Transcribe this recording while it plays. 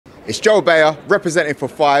It's Joe Beya representing for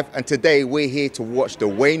 5, and today we're here to watch the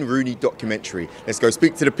Wayne Rooney documentary. Let's go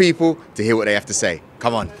speak to the people to hear what they have to say.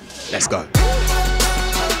 Come on, let's go.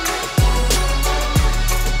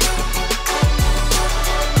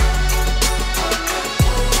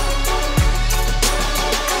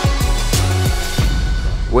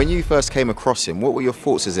 When you first came across him, what were your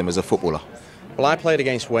thoughts as him as a footballer? Well, I played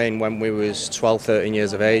against Wayne when we was 12, 13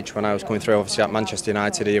 years of age, when I was coming through obviously at Manchester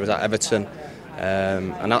United. He was at Everton,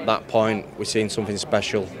 and at that point we seen something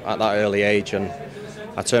special at that early age, and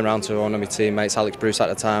I turned around to one of my teammates, Alex Bruce at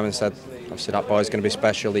the time, and said, obviously that boy's going to be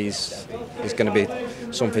special, he's going to be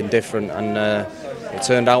something different, and it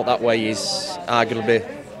turned out that way. He's arguably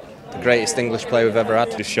the greatest English player we've ever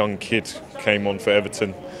had. This young kid came on for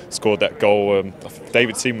Everton, scored that goal.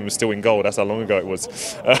 David Seaman was still in goal. That's how long ago it was.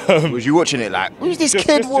 Was you watching it like, who's this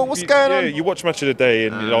kid? What's going on? Yeah, you watch Match of the Day,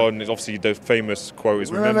 and, and obviously the famous quote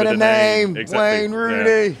is remember the name, exactly. Wayne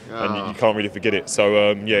Rooney. Yeah. And you can't really forget it.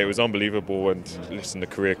 So yeah, it was unbelievable. And listen, the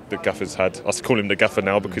career the Gaffer's had, I call him the Gaffer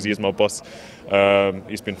now because he is my boss.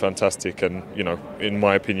 He's been fantastic, and in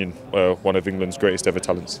my opinion, one of England's greatest ever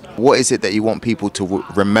talents. What is it that you want people to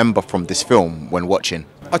remember from this film when watching?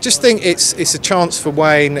 I just think it's a chance for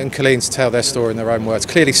Wayne and Colleen to tell their story in their own words.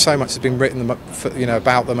 Clearly, so much has been written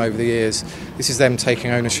about them over the years. This is them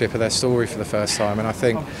taking ownership of their story for the first time, and I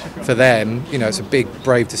think for them, it's a big,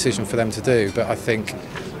 brave decision for them to do. But I think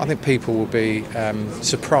people will be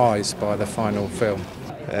surprised by the final film.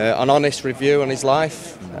 An honest review on his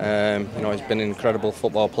life. He's been an incredible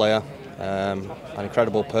football player, an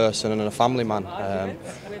incredible person, and a family man.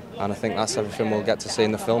 And I think that's everything we'll get to see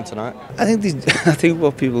in the film tonight. I think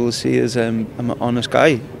what people will see is I'm an honest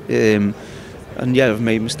guy, and yeah, I've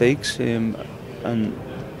made mistakes, and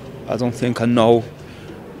I don't think I know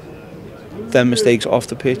them mistakes off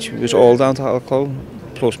the pitch. It was all down to alcohol,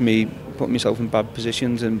 plus me putting myself in bad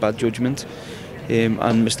positions and bad judgment,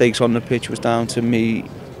 and mistakes on the pitch was down to me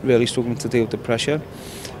really struggling to deal with the pressure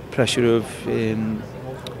of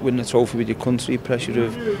winning a trophy with your country, pressure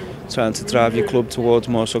of trying to drive your club towards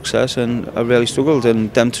more success, and I really struggled,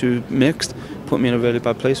 and them two mixed put me in a really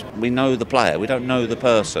bad place. We know the player, we don't know the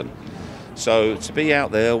person, so to be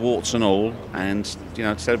out there, warts and all, and to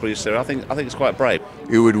everybody say, I think it's quite brave.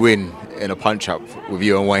 Who would win in a punch-up with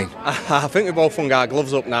you and Wayne? I think we both hung our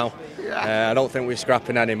gloves up now. I don't think we're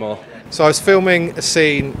scrapping anymore. So I was filming a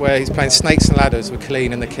scene where he's playing snakes and ladders with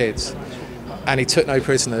Colleen and the kids, and he took no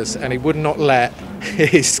prisoners, and he would not let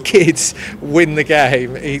his kids win the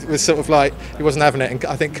game. He was sort of like, he wasn't having it, and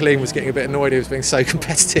I think Colleen was getting a bit annoyed he was being so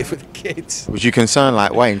competitive with the kids. Was you concerned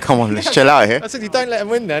like, Wayne, come on, let's chill out here? I said, you don't let him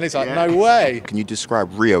win then. He's like, no way. Can you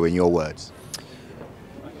describe Rio in your words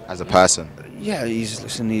as a person? Yeah, he's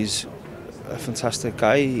a fantastic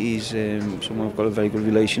guy. He's someone I've got a very good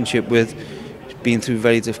relationship with. Been through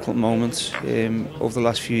very difficult moments over the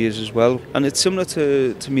last few years as well, and it's similar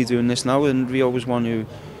to me doing this now, and we always want to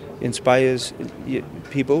inspires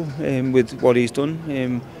people with what he's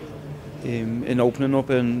done in opening up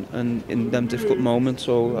and in them difficult moments.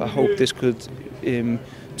 So I hope this could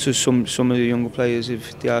to some of the younger players,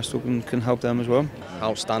 if they are struggling, can help them as well.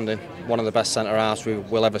 Outstanding, One of the best centre halves we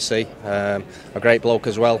will ever see. A great bloke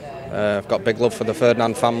as well. I've got big love for the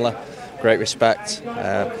Ferdinand family. Great respect.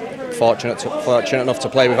 Fortunate enough to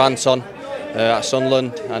play with Anton at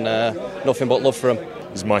Sunderland, and nothing but love for him.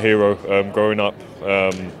 He's my hero growing up.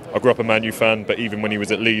 I grew up a Man U fan, but even when he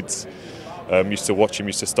was at Leeds, used to watch him,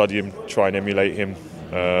 used to study him, try and emulate him.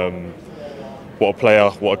 What a player,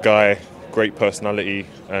 what a guy, great personality,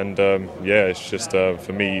 and yeah, it's just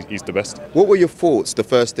for me, he's the best. What were your thoughts the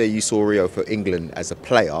first day you saw Rio for England as a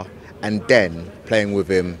player, and then playing with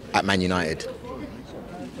him at Man United?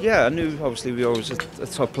 Yeah, I knew obviously Rio was a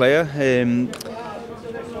top player.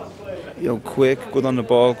 Quick, good on the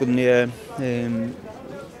ball, good in the air.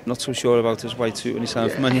 Not so sure about his white suit when he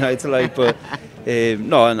signed for Man United, but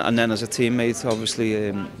no. And then as a teammate, obviously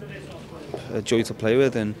a joy to play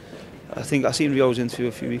with. And I think I seen Rio's interview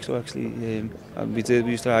a few weeks ago actually, and we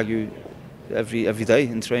used to argue every day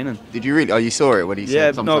in training. Did you really? Oh, you saw it when he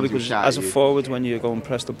said sometimes? No, because as a forward, when you go and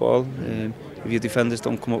press the ball, if your defenders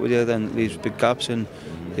don't come up with you, then it leaves big gaps, and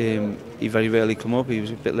he very rarely come up. He was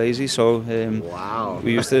a bit lazy, so wow.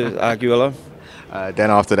 We used to argue a lot.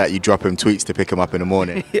 Then after that, you drop him tweets to pick him up in the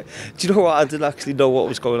morning. Do you know what? I didn't actually know what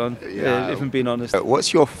was going on, if I'm being honest.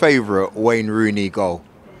 What's your favourite Wayne Rooney goal?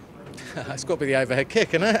 It's got to be the overhead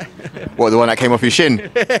kick, isn't it? What, the one that came off your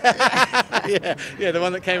shin? yeah, the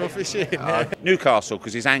one that came off his shin. Yeah. Newcastle,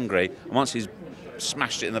 because he's angry, and once he's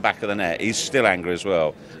smashed it in the back of the net, he's still angry as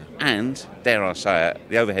well. And, dare I say it,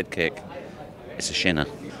 the overhead kick, it's a shinner.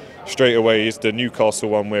 Straight away is the Newcastle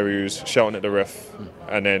one where he was shouting at the ref,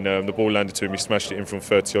 and then the ball landed to him, he smashed it in from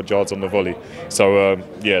 30 odd yards on the volley. So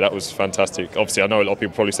yeah, that was fantastic. Obviously I know a lot of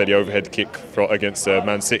people probably say the overhead kick against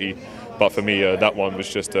Man City, but for me that one was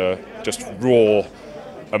just raw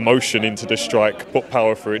emotion into the strike, put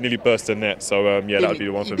power through it, nearly burst the net. So yeah, that would be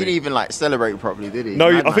the one for me. He didn't even like celebrate properly, did he? No,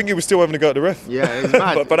 I think he was still having a go at the ref. Yeah, it was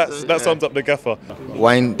mad. but that sums up the gaffer.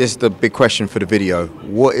 Wayne, this is the big question for the video.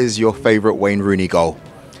 What is your favourite Wayne Rooney goal?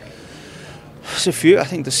 There's a few. I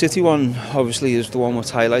think the City one obviously is the one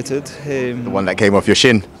that's highlighted. The one that came off your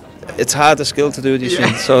shin? It's harder skill to do with your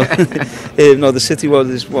shin. So no, the City one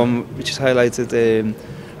is one which is highlighted.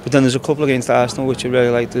 But then there's a couple against Arsenal which I really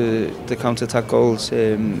like, the counter-attack goals.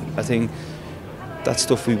 I think that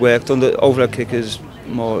stuff we worked on. The overhead kick is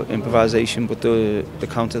more improvisation, but the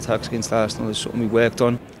counter-attacks against Arsenal is something we worked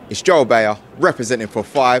on. It's Joel Beya, representing for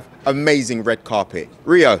 5. Amazing red carpet.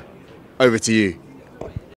 Rio, over to you.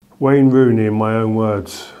 Wayne Rooney, in my own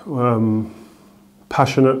words,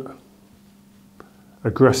 passionate,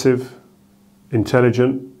 aggressive,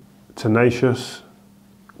 intelligent, tenacious,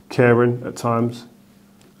 caring at times.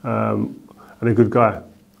 And a good guy.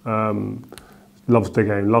 Loves the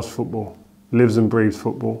game, loves football, lives and breathes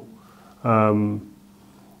football.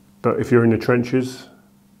 But if you're in the trenches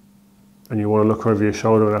and you want to look over your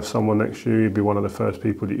shoulder and have someone next to you, you'd be one of the first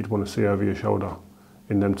people that you'd want to see over your shoulder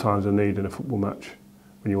in them times of need in a football match.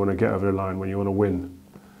 When you want to get over the line, when you want to win,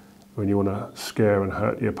 when you want to scare and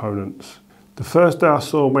hurt the opponents. The first day I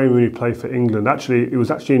saw Wayne Rooney play for England, it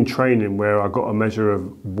was actually in training where I got a measure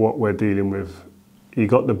of what we're dealing with. He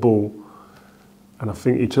got the ball, and I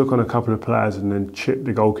think he took on a couple of players and then chipped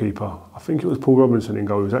the goalkeeper. I think it was Paul Robinson in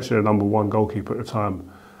goal. He was actually the #1 goalkeeper at the time.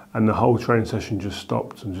 And the whole training session just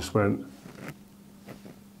stopped and just went,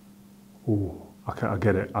 ooh, okay, I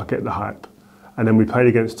get it. I get the hype. And then we played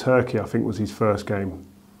against Turkey, I think was his first game.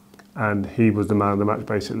 And he was the man of the match,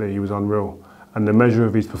 basically. He was unreal. And the measure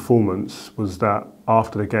of his performance was that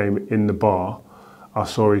after the game in the bar, I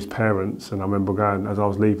saw his parents, and I remember going, as I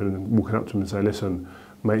was leaving and walking up to him and saying, listen,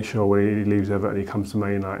 make sure when he leaves Everton, he comes to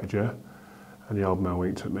Man United, yeah? And the old man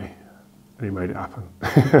winked at me, and he made it happen.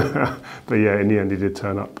 But yeah, in the end, he did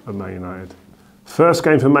turn up at Man United. First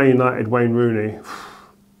game for Man United, Wayne Rooney,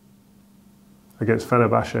 against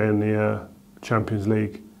Fenerbahce in the Champions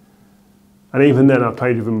League. And even then, I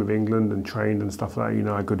played with him with England and trained and stuff like that. You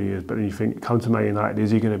know how good he is. But then you think, come to Man United,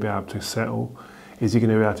 is he going to be able to settle? Is he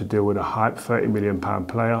going to be able to deal with a hype £30 million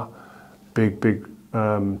player? Big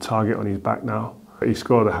target on his back now. He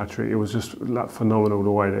scored a hat-trick. It was just like phenomenal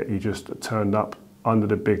the way that he just turned up under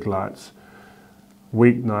the big lights.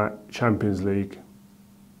 Weeknight, Champions League.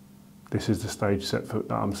 This is the stage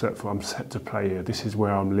that I'm set for. I'm set to play here. This is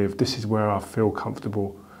where I'm live. This is where I feel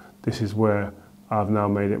comfortable. This is where I've now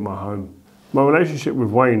made it my home. My relationship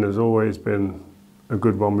with Wayne has always been a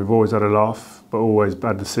good one. We've always had a laugh, but always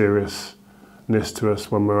had the seriousness to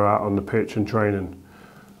us when we were out on the pitch and training.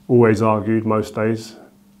 Always argued most days.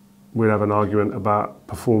 We'd have an argument about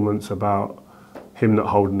performance, about him not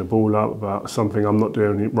holding the ball up, about something I'm not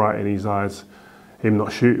doing right in his eyes, him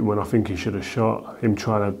not shooting when I think he should have shot, him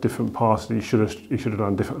trying a different pass that he should have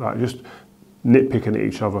done different, like just nitpicking at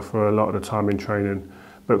each other for a lot of the time in training.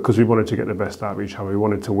 But because we wanted to get the best out of each other, we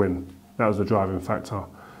wanted to win. That was the driving factor.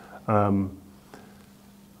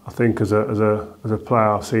 I think as a player,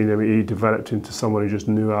 I've seen him. He developed into someone who just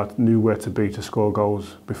knew where to be to score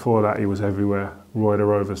goals. Before that, he was everywhere, Roy the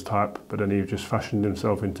Rovers type. But then he just fashioned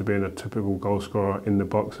himself into being a typical goal scorer in the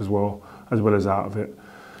box as well as out of it.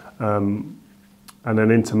 And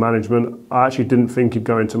then into management. I actually didn't think he'd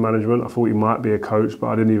go into management. I thought he might be a coach, but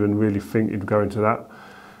I didn't even really think he'd go into that.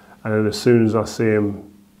 And then as soon as I see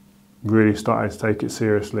him really starting to take it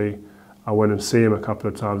seriously, I went and see him a couple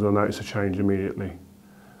of times and I noticed a change immediately.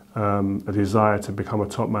 A desire to become a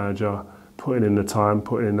top manager, putting in the time,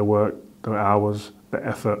 putting in the work, the hours, the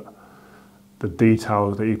effort, the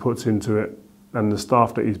details that he puts into it, and the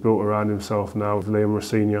staff that he's built around himself now with Liam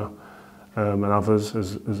Rossini and others,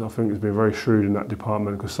 as I think has been very shrewd in that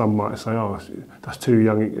department, because some might say, oh, that's too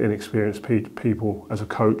young, inexperienced people as a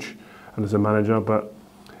coach and as a manager, but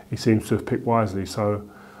he seems to have picked wisely. So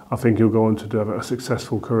I think he'll go on to have a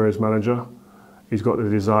successful career as manager. He's got the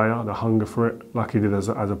desire, the hunger for it, like he did as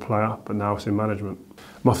a player, but now it's in management.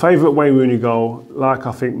 My favourite Wayne Rooney goal, like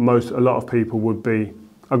I think a lot of people would be,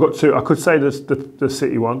 I got two. I could say the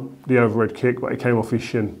City one, the overhead kick, but it came off his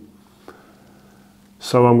shin.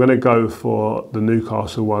 So I'm going to go for the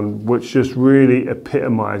Newcastle one, which just really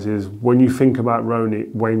epitomises, when you think about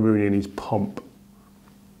Wayne Rooney and his pomp,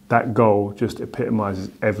 that goal just epitomises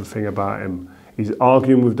everything about him. He's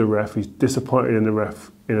arguing with the ref, he's disappointed in the ref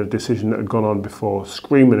in a decision that had gone on before,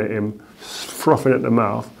 screaming at him, frothing at the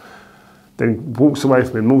mouth. then walks away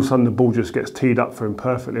from him, and all of a sudden the ball just gets teed up for him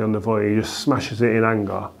perfectly on the volley. He just smashes it in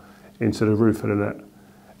anger into the roof of the net.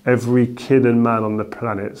 Every kid and man on the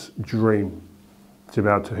planet's dream to be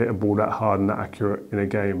able to hit a ball that hard and that accurate in a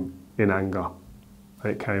game in anger.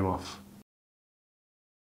 And it came off.